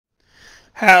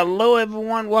Hello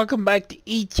everyone, welcome back to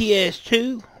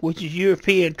ETS2, which is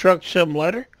European Truck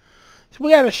Simulator. So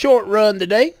we got a short run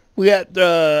today. We got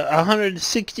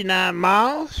 169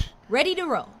 miles. Ready to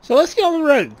roll. So let's get on the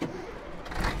road.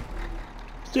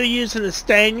 Still using the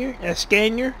Scania.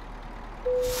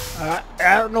 I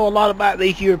don't know a lot about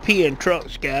these European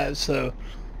trucks, guys, so...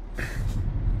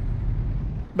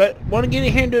 But want to get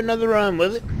in here and do another run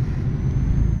with it.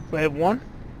 We have one.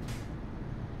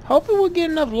 Hopefully we'll get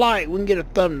enough light we can get a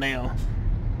thumbnail.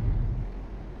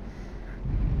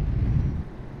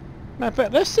 Matter of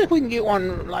fact, let's see if we can get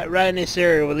one like right in this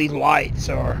area where these lights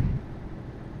are.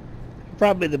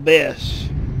 Probably the best.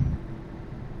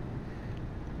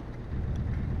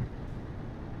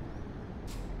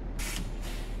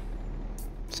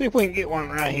 See if we can get one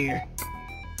right here.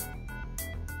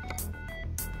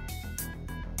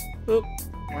 Oop,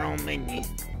 wrong menu.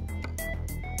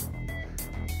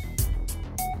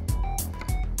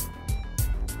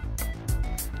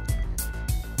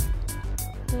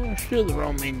 Still the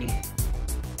wrong menu.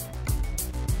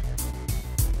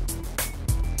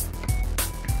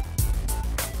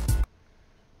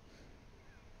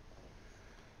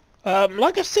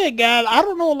 Like I said, guys, I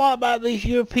don't know a lot about these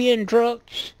European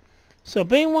trucks. So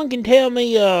if anyone can tell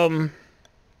me,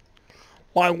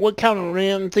 like what kind of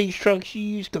rims these trucks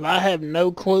use, because I have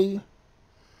no clue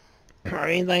or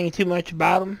anything too much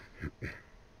about them.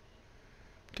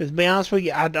 Because to be honest with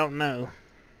you, I don't know.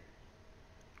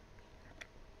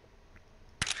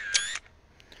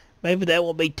 Maybe that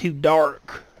will be too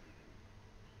dark.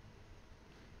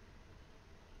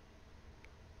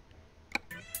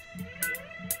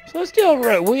 So let's get on the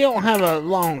road. We don't have a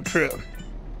long trip.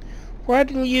 We'll have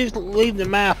to leave the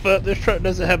map up. This truck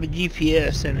doesn't have a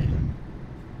GPS in it.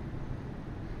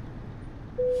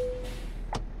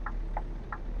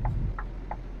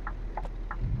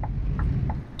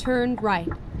 Turn right.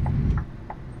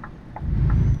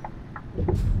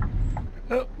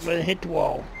 Oh, but it hit the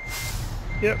wall.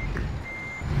 Yep.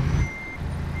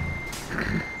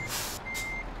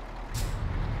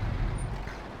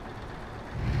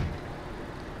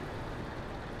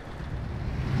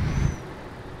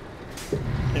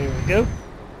 There we go.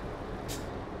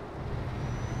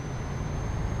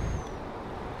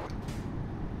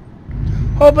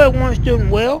 Hope everyone's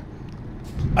doing well.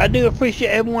 I do appreciate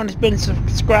everyone that's been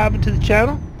subscribing to the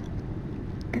channel.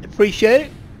 Appreciate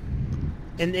it.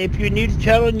 And if you're new to the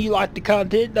channel and you like the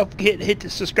content, don't forget to hit the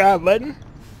subscribe button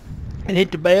and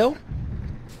hit the bell.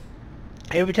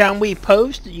 Every time we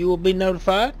post, you will be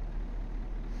notified.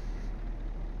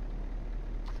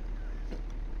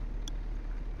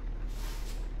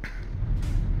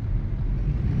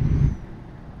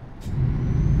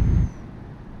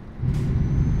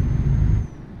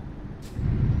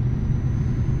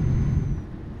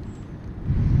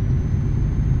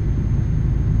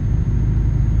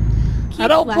 I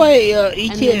don't play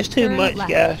ETS too much,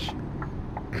 guys.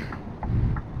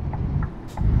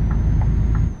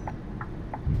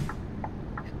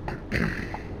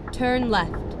 Turn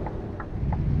left.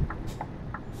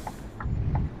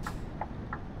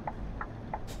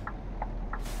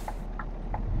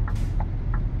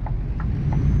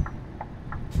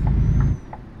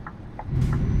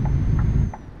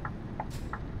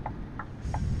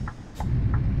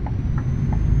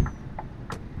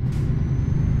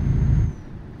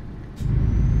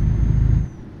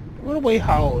 What are we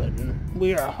hauling?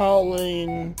 We are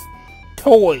hauling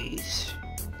toys.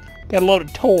 Got a load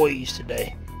of toys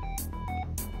today.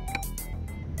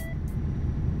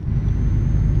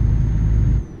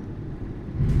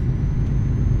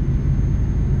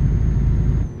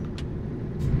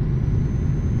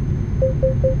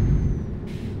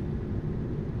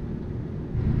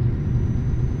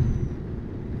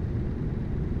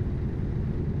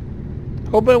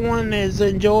 Hope everyone is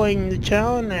enjoying the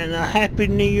channel, and a happy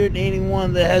new year to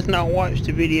anyone that has not watched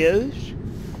the videos.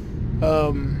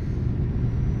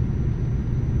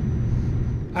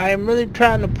 I am really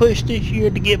trying to push this year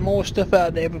to get more stuff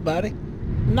out to everybody.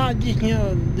 Not just, you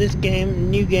know, this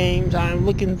game, new games. I'm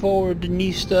looking forward to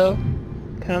new stuff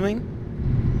coming.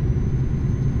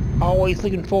 Always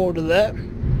looking forward to that.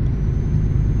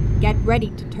 Get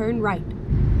ready to turn right.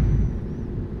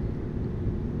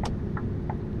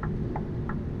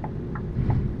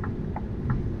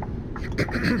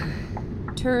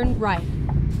 Turn right.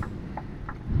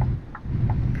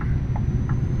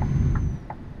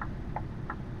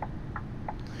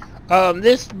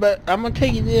 But I'm gonna tell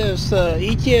you this,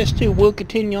 ETS2 will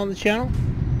continue on the channel.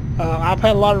 I've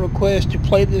had a lot of requests to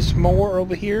play this more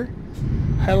over here.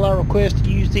 Had a lot of requests to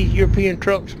use these European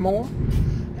trucks more.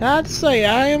 And I have to say,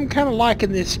 I am kind of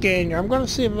liking this Scania. I'm going to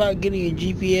see about getting a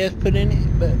GPS put in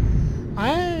it, but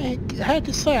I had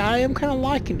to say I am kind of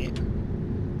liking it.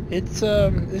 It's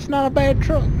not a bad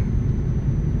truck.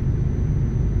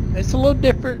 It's a little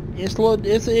different.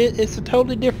 It's a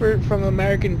totally different from an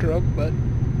American truck, but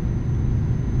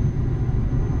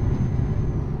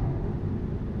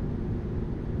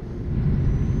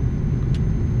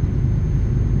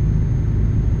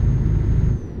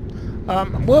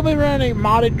we'll be running a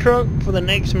modded truck for the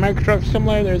next American Truck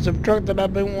Simulator. There's a truck that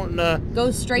I've been wanting to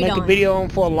Go straight make on. a video on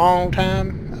for a long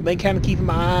time. I've been kind of keeping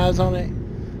my eyes on it.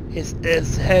 It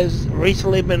has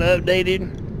recently been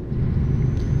updated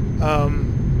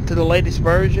to the latest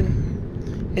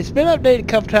version. It's been updated a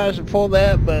couple times before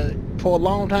that, but for a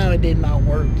long time it did not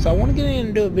work. So I want to get in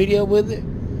and do a video with it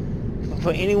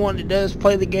for anyone that does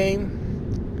play the game.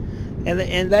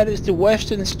 And that is the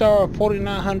Western Star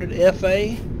 4900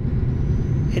 FA.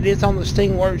 It is on the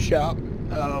Steam Workshop.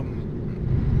 The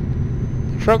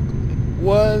truck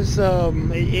was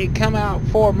it come out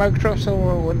for American Truck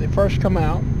Simulator when it first come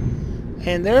out,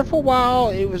 and there for a while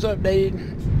it was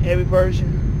updated every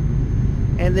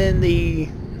version, and then the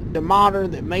modder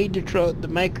that made the truck, the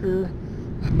maker,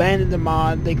 abandoned the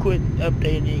mod. They quit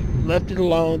updating it, left it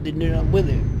alone, didn't do nothing with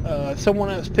it. Someone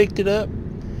else picked it up,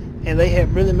 and they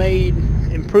have really made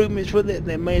improvements with it.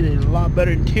 They made it a lot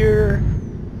better interior.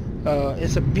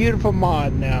 It's a beautiful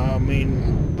mod now. I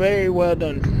mean, very well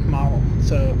done model.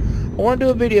 So I want to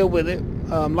do a video with it.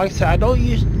 Like I said, I don't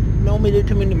normally do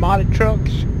too many modded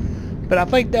trucks, but I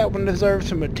think that one deserves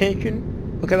some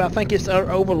attention because I think it's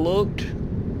overlooked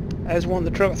as one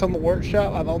of the trucks on the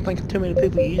workshop. I don't think too many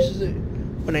people uses it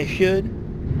when they should.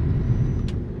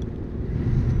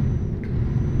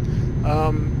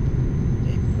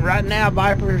 Right now,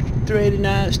 Viper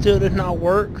 389 still does not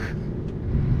work.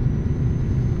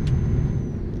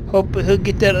 Hope he'll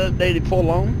get that updated for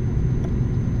long.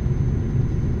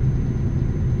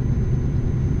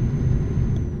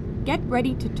 Get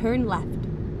ready to turn left.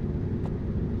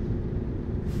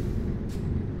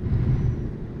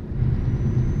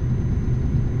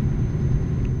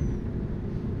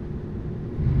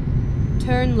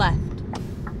 Turn left.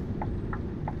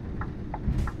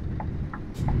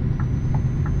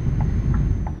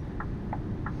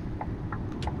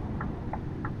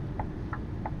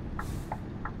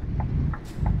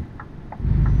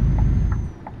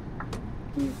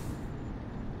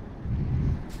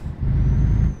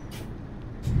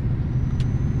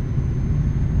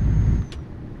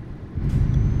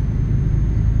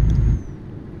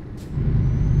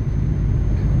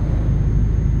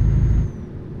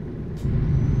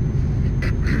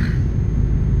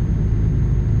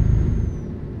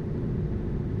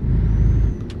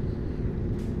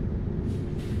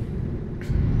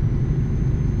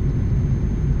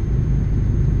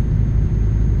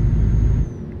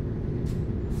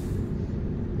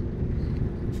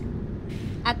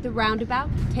 At the roundabout,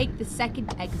 take the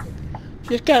second exit.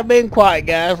 Just kind of being quiet,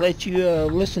 guys. Let you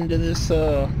listen to this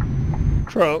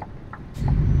truck.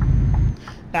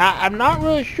 Now, I'm not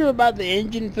really sure about the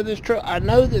engine for this truck. I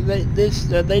know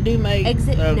that they do make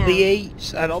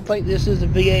V8s. I don't think this is a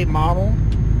V8 model.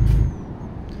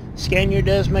 Scania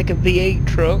does make a V8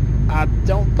 truck. I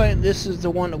don't think this is the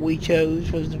one that we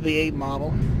chose, was the V8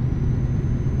 model.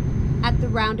 At the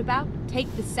roundabout,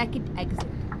 take the second exit.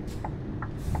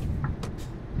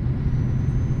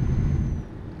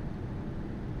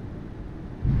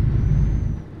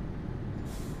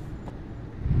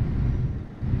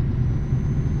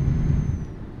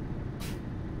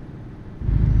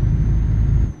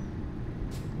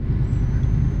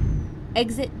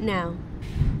 Exit now.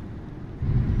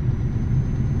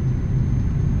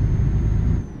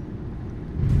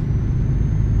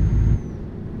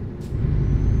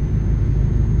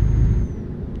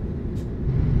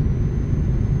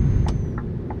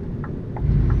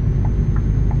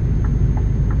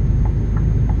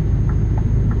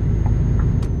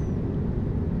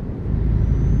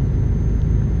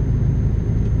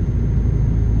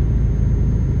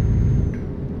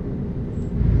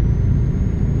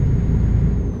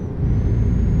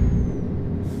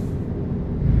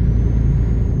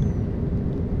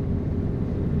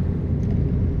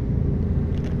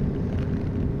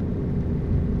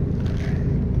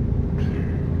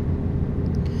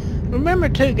 Remember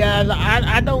too, guys,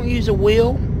 I don't use a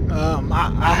wheel.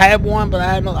 I have one, but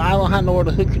I don't have nowhere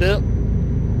to hook it up,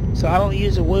 so I don't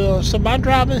use a wheel. So my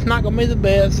driving is not going to be the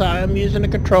best. So I am using a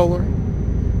controller,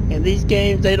 and these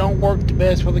games, they don't work the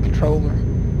best with a controller.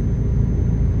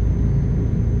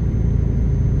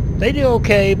 They do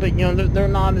okay, but you know, they're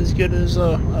not as good as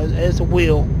a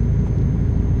wheel.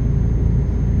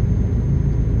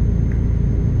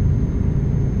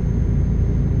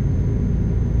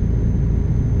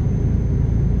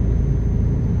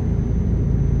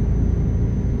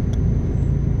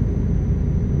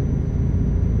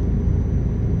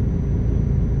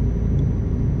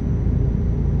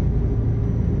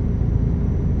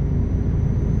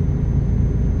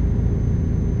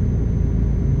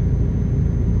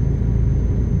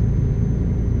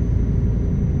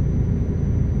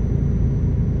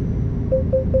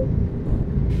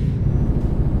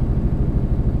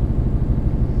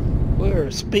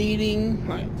 speeding,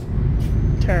 like,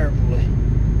 terribly.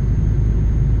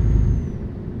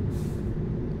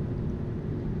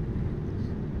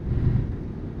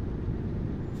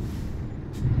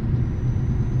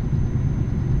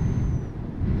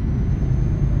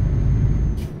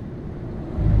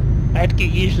 I have to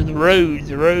get used to the roads.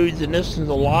 The roads in this one's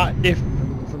a lot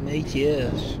different from the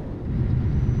ATS.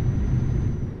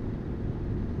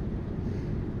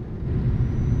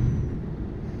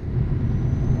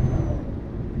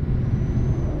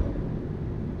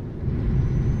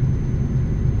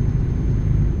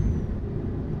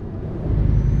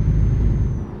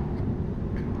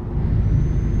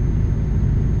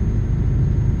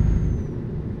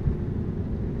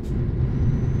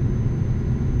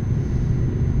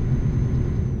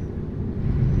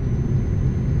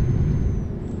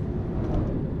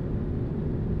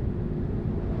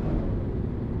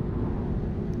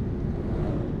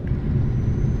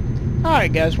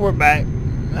 Alright guys, we're back.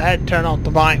 I had to turn off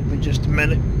the mic for just a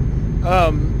minute.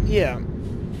 Yeah.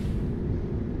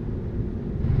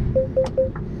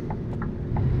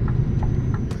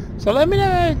 So let me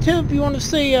know too if you want to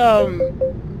see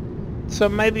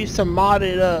maybe some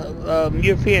modded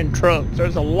European trucks.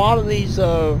 There's a lot of these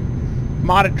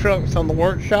modded trucks on the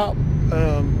workshop,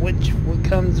 which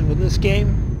comes with this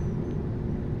game.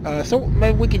 So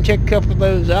maybe we can check a couple of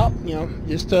those out. You know,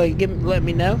 just let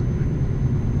me know.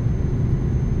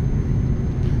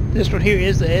 This one here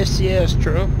is the SCS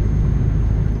truck.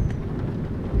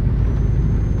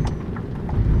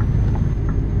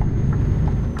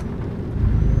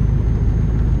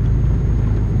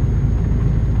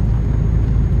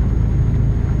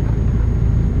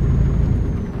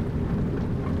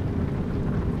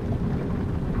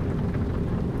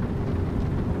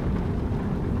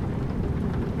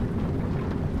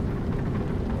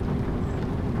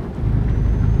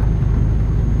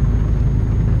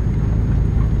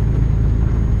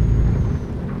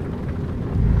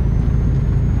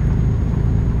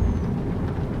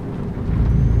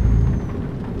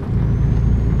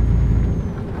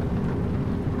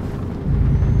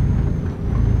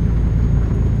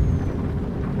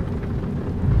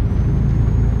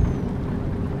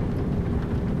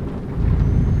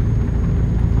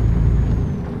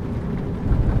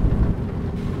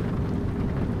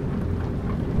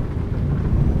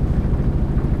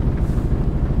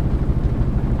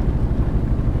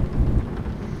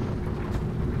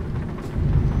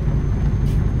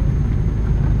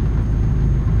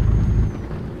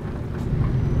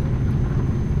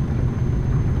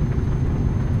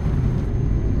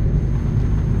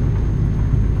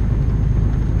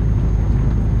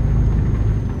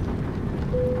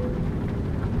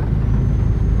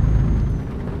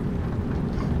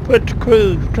 Put the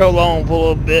cruise control on for a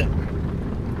little bit.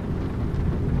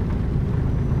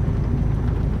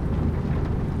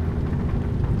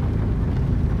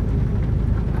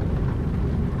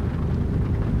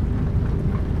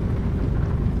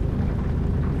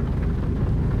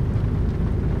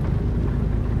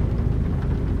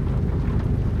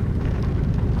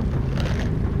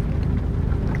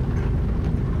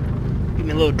 Give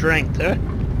me a little drink there.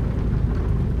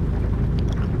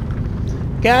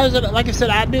 Guys, like I said,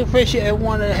 I do appreciate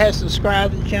everyone that has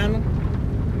subscribed to the channel.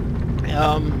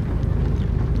 I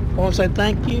want to say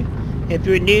thank you. If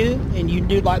you're new and you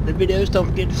do like the videos, don't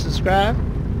forget to subscribe.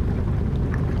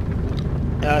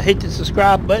 Hit the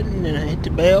subscribe button and hit the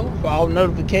bell for all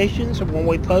notifications of when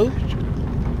we post.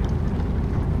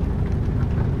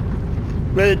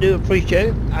 Really do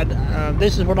appreciate it.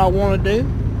 This is what I want to do.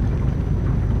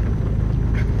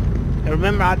 And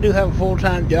remember, I do have a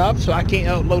full-time job, so I can't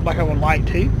upload like I would like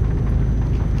to.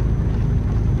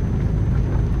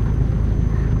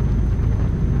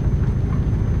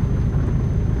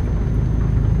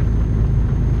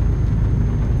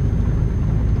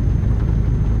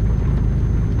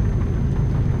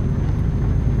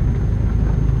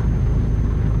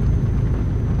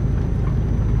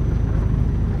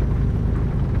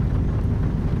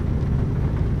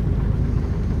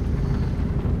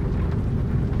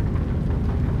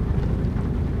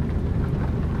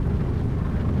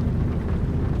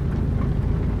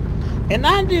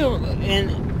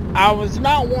 And I was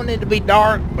not wanting it to be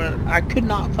dark, but I could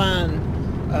not find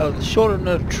a short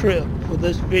enough trip for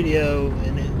this video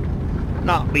and it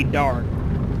not be dark.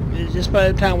 It's just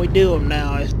by the time we do them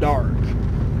now, it's dark.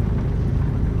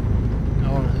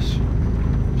 Honest.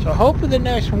 So hopefully the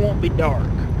next one won't be dark.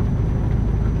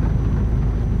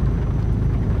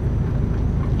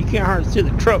 You can't hardly see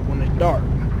the truck when it's dark.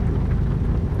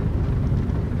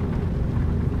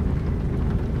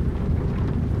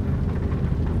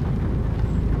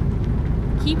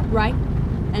 Keep right,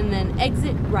 and then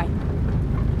exit right.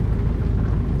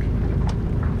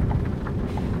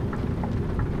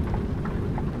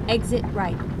 Exit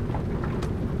right.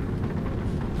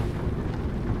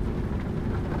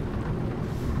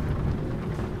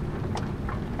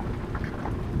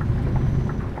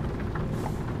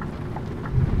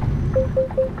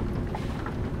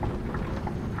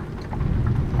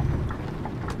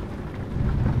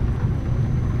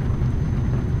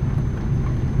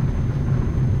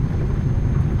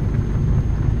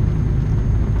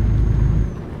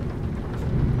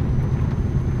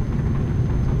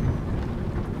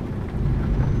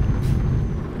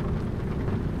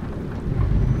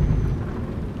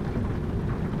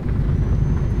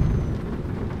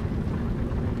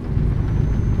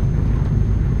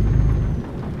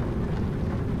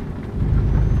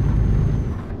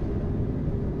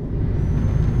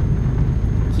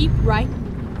 Keep right,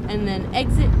 and then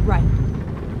exit right.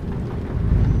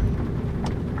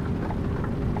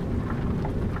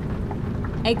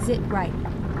 Exit right.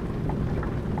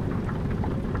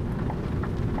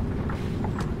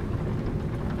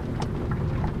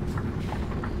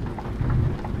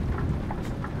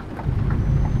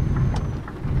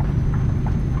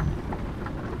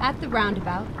 At the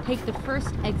roundabout, take the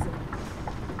first exit.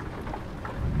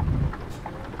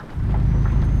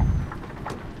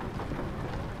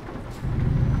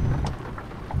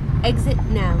 Exit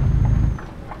now.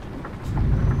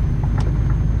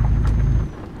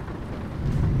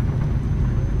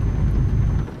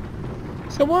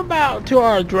 So we're about to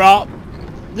our drop.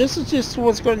 This is just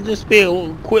what's going to just be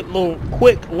a quick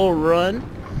little run.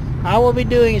 I will be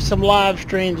doing some live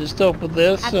streams and stuff with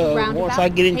this. So once I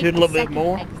get into it a little bit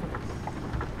more.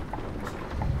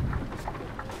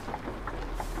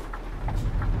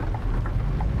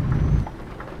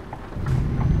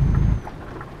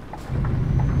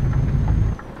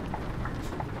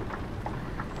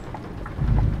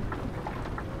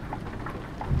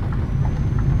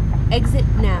 Exit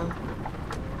now.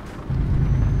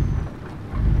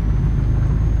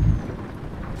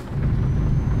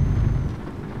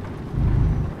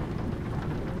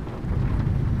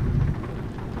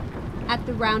 At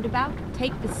the roundabout,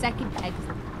 take the second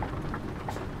exit.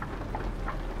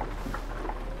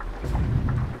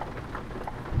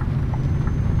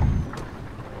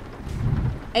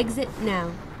 Exit now.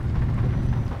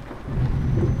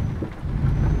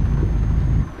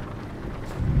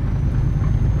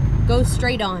 Go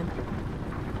straight on.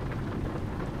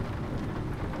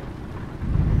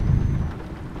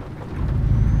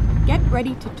 Get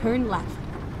ready to turn left.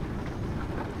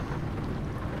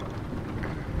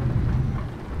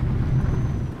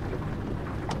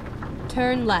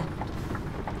 Turn left.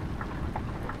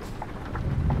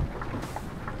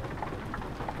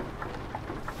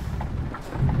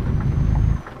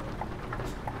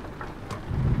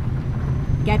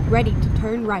 Get ready to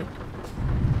turn right.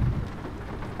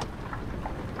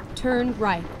 Turn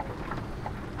right.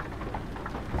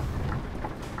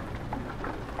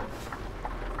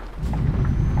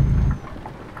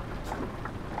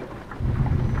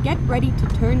 Get ready to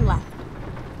turn left.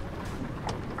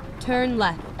 Turn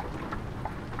left.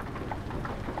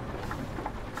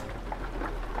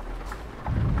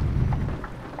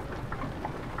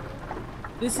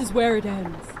 This is where it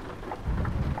ends.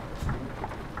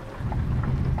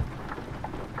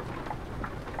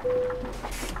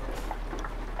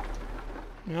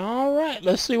 Alright,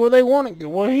 let's see where they want to go.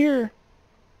 We're here.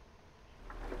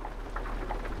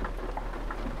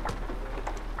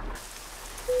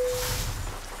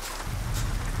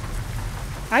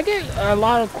 I get a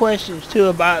lot of questions too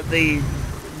about the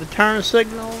turn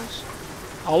signals.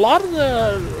 A lot of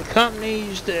the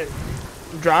companies that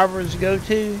drivers go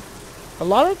to, a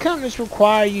lot of companies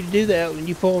require you to do that when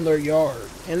you pull in their yard.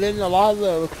 And then a lot of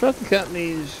the construction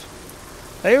companies,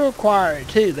 they require it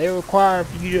too. They require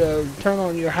for you to turn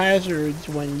on your hazards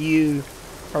when you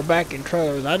are back in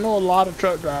trailers. I know a lot of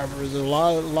truck drivers, a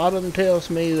lot of them tells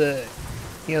me that,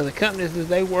 you know, the companies that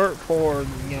they work for,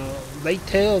 you know, they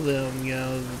tell them, you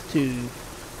know, to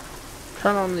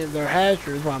turn on their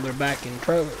hazards while they're back in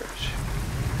trailers.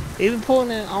 Even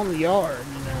pulling it on the yard,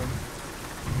 you know.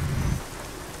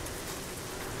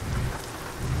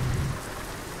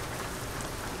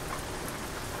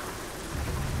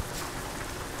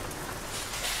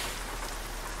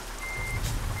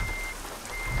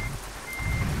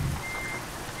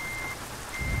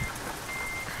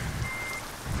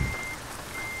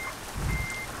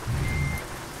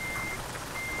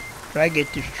 Try to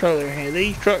get this trailer in here.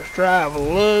 These trucks drive a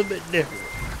little bit different.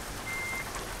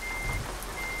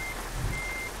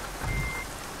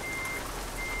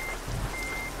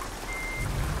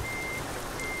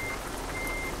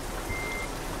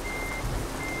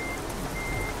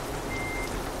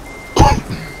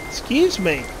 Excuse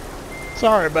me.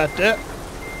 Sorry about that.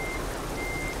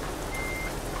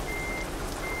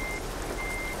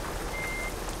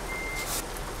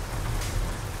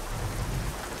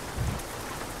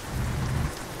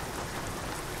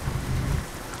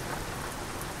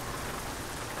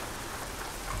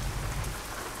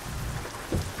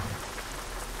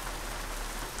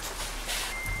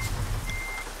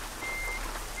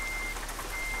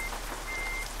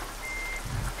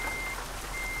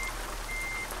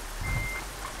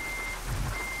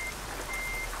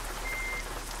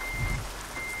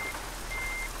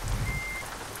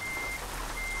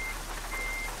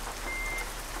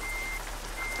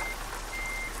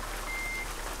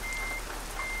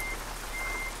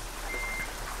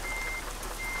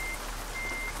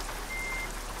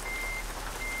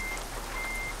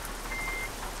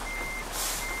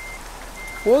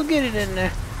 We'll get it in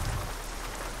there.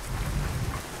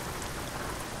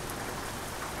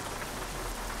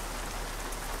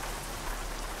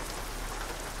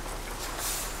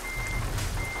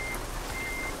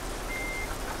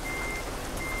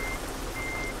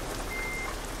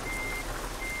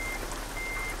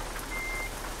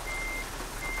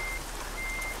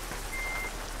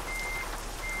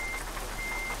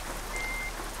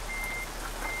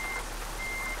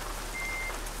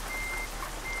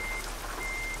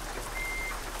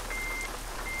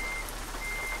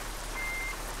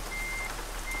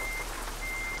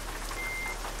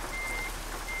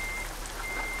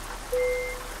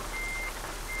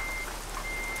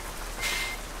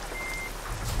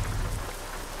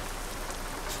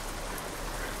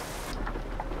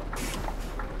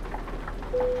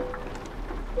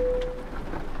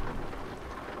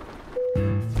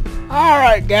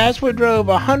 Alright guys, we drove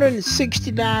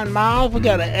 169 miles. We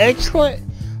got an excellent.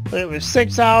 It was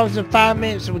 6 hours and 5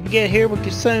 minutes. We get here, we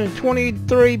consumed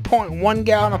 23.1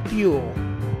 gallon of fuel.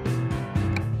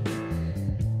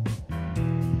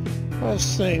 Let's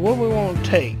see, what do we want to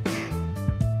take?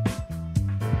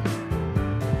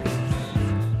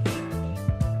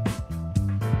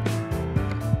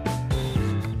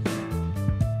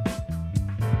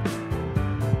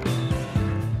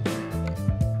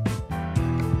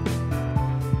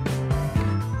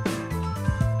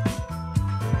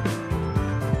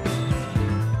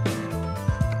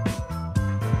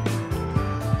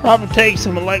 Probably take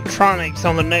some electronics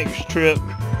on the next trip.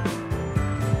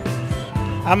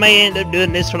 I may end up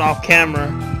doing this one off camera.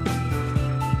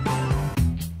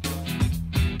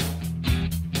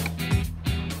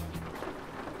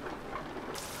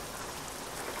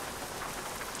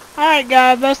 Alright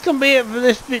guys, that's going to be it for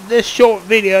this short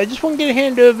video. I just want to get here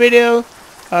and do a video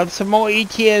of some more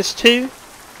ETS2.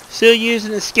 Still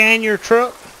using the Scan Your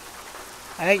Truck.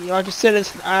 Like I said,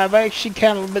 I've actually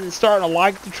kind of been starting to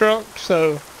like the truck,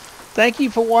 so thank you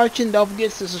for watching. Don't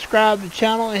forget to subscribe to the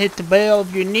channel and hit the bell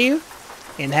if you're new,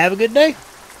 and have a good day.